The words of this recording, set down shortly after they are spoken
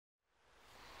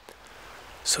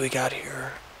So we got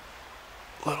here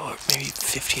a little, maybe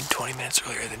 15, 20 minutes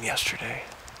earlier than yesterday.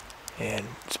 And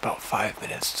it's about 5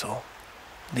 minutes till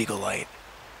legal light.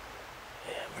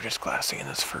 And we're just glassing in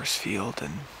this first field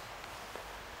and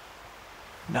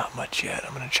not much yet.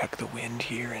 I'm going to check the wind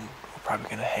here, and we're probably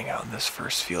going to hang out in this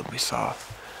first field. We saw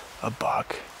a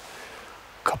buck,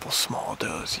 a couple small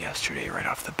does yesterday right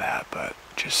off the bat, but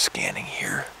just scanning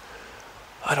here,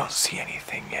 I don't see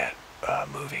anything yet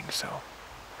moving, so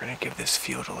we're going to give this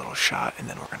field a little shot, and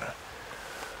then we're going to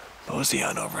mosey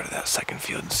on over to that second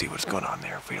field and see what's going on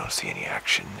there if we don't see any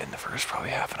action in the first probably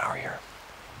half an hour here.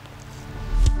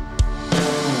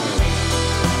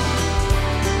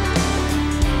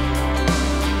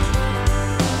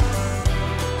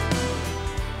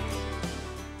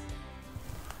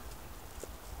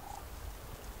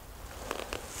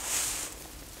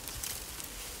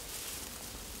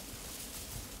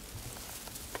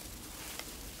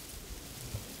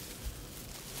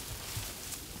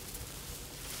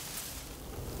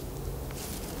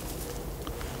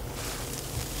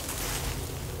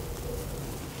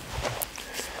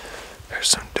 There's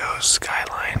some does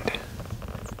skylined.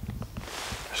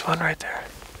 There's one right there.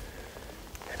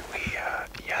 And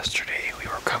yesterday we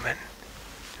were coming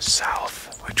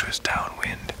south, which was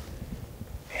downwind,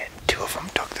 and two of them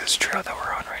took this trail that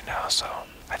we're on right now, so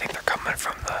I think they're coming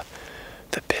from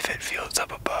the pivot fields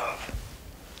up above.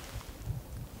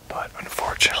 But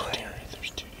unfortunately,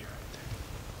 there's two deer right there.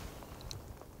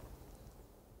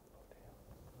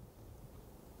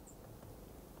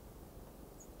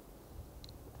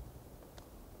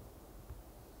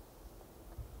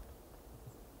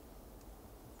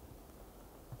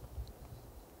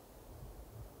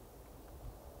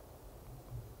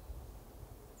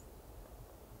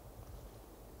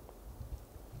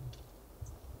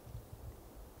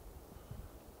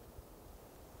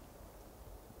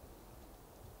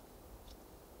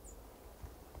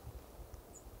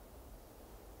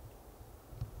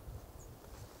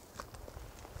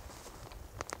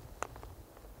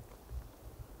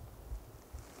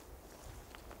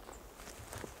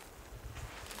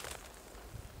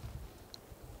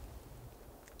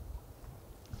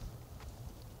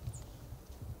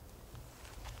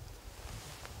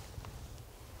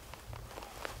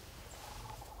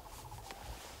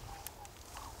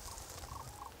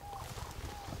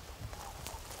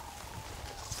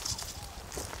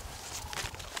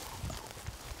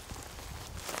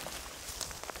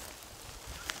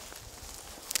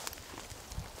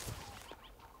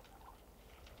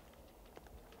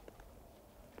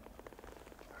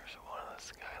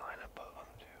 Skyline above them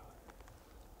too.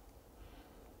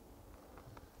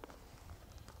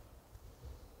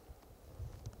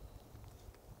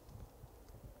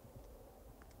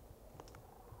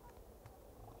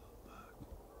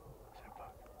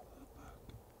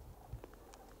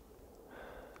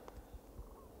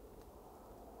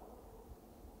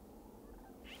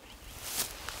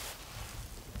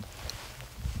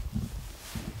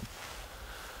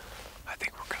 I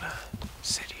think we're gonna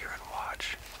sit here and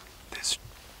watch this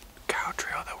cow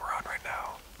trail that we're on right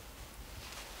now.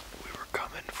 We were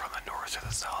coming from the north to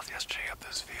the south yesterday up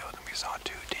this field, and we saw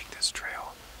two take this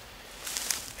trail.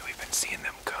 And we've been seeing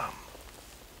them come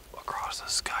across the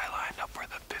skyline up where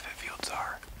the pivot fields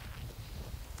are.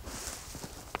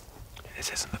 And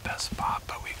this isn't the best spot,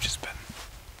 but we've just been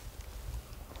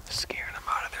scaring them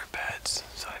out of their beds.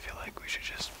 So I feel like we should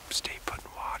just stay put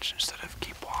and watch instead of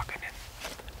keep walking and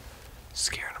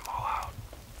scaring them all out.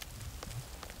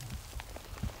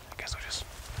 I guess we'll just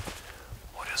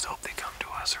hope they come to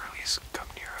us, or at least come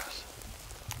near us.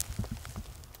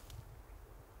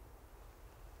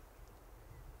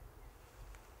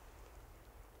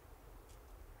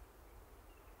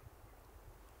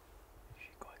 Is she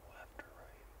going left or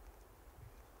right?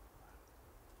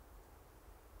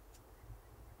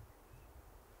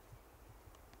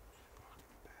 She's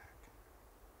walking back.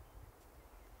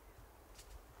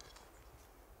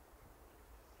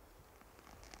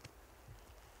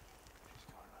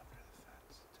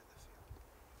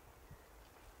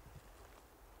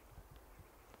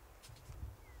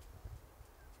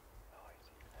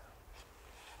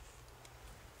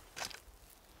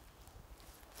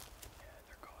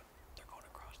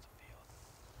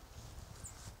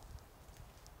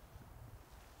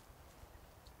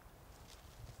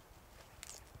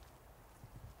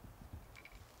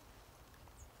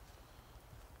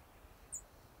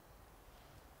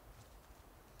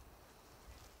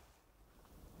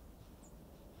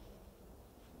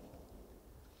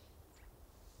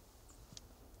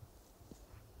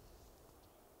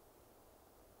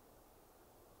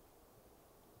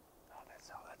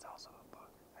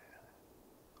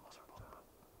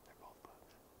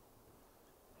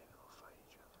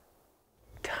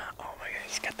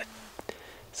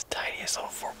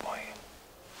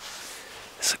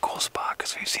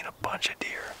 bunch of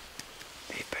deer.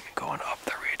 They've been going up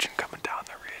the ridge and coming down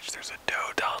the ridge. There's a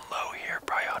doe down low here,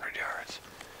 probably 100 yards.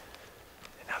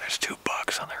 And now there's 2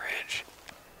 bucks on the ridge.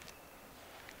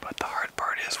 But the hard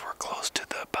part is we're close to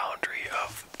the boundary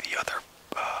of the other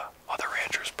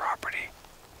rancher's property.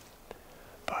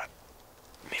 But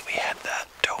I mean, we had that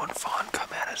doe and fawn come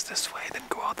at us this way, then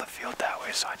go out the field that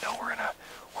way. So I know we're in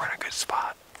a good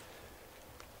spot.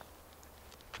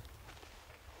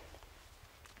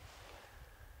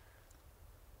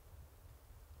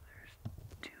 There's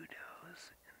 2 does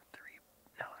and 3.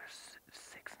 No, there's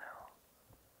 6 now.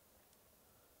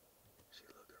 She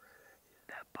looking right at you.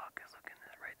 That buck is looking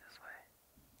right this way.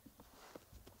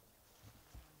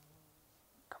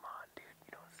 Come on, dude.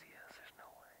 You don't see us. There's no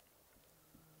way.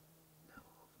 No,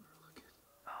 we're looking.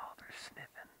 Oh, they're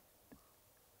sniffing.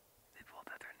 They both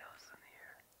have their noses in the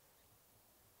air.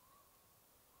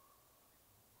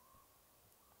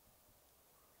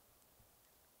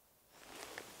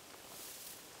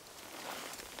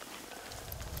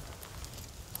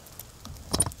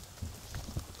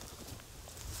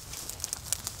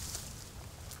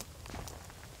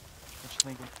 What you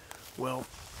thinking? Well,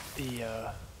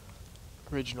 the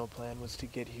original plan was to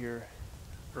get here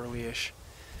early-ish,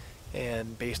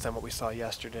 and based on what we saw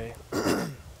yesterday,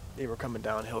 they were coming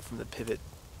downhill from the pivot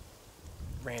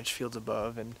ranch fields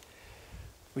above, and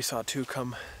we saw 2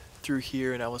 come through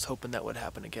here, and I was hoping that would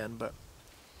happen again, but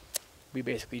we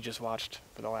basically just watched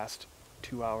for the last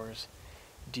 2 hours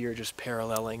deer just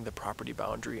paralleling the property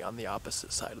boundary on the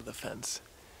opposite side of the fence.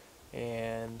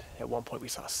 And at one point we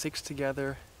saw 6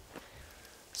 together.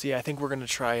 So yeah, I think we're gonna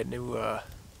try a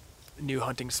new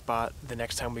hunting spot the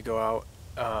next time we go out.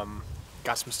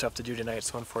 Got some stuff to do tonight,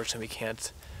 so unfortunately we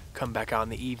can't come back out in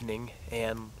the evening.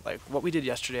 And like what we did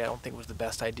yesterday, I don't think was the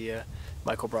best idea.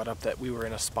 Michael brought up that we were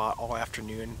in a spot all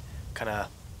afternoon, kind of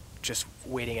just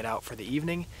waiting it out for the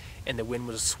evening, and the wind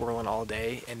was swirling all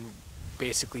day, and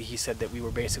basically he said that we were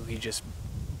basically just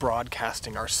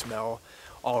broadcasting our smell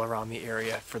all around the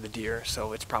area for the deer.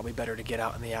 So it's probably better to get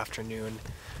out in the afternoon,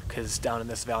 because down in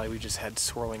this valley we just had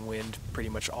swirling wind pretty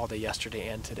much all day yesterday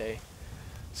and today.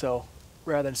 So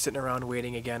rather than sitting around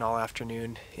waiting again all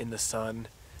afternoon in the sun,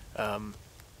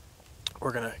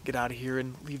 we're gonna get out of here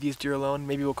and leave these deer alone.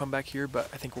 Maybe we'll come back here, but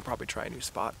I think we'll probably try a new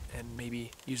spot and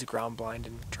maybe use a ground blind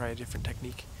and try a different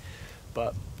technique.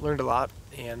 But learned a lot,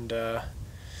 and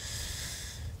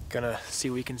gonna see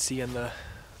what we can see on the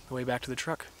way back to the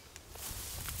truck.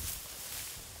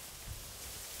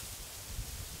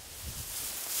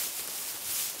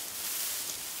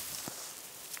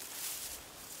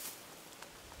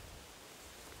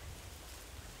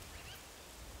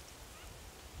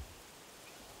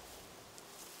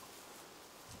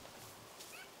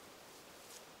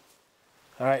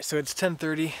 Alright, so it's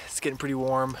 10:30, it's getting pretty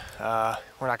warm.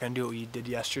 We're not going to do what we did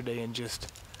yesterday and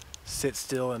just sit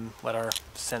still and let our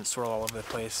scent swirl all over the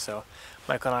place. So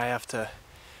Michael and I have to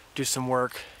do some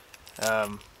work.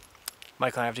 Michael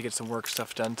and I have to get some work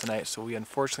stuff done tonight, so we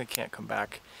unfortunately can't come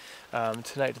back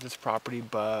tonight to this property,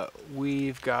 but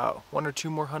we've got 1 or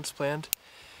 2 more hunts planned.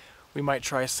 We might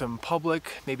try some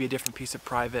public, maybe a different piece of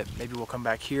private. Maybe we'll come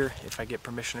back here if I get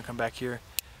permission to come back here.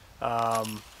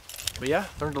 But yeah,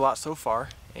 learned a lot so far,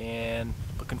 and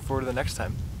looking forward to the next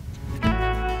time.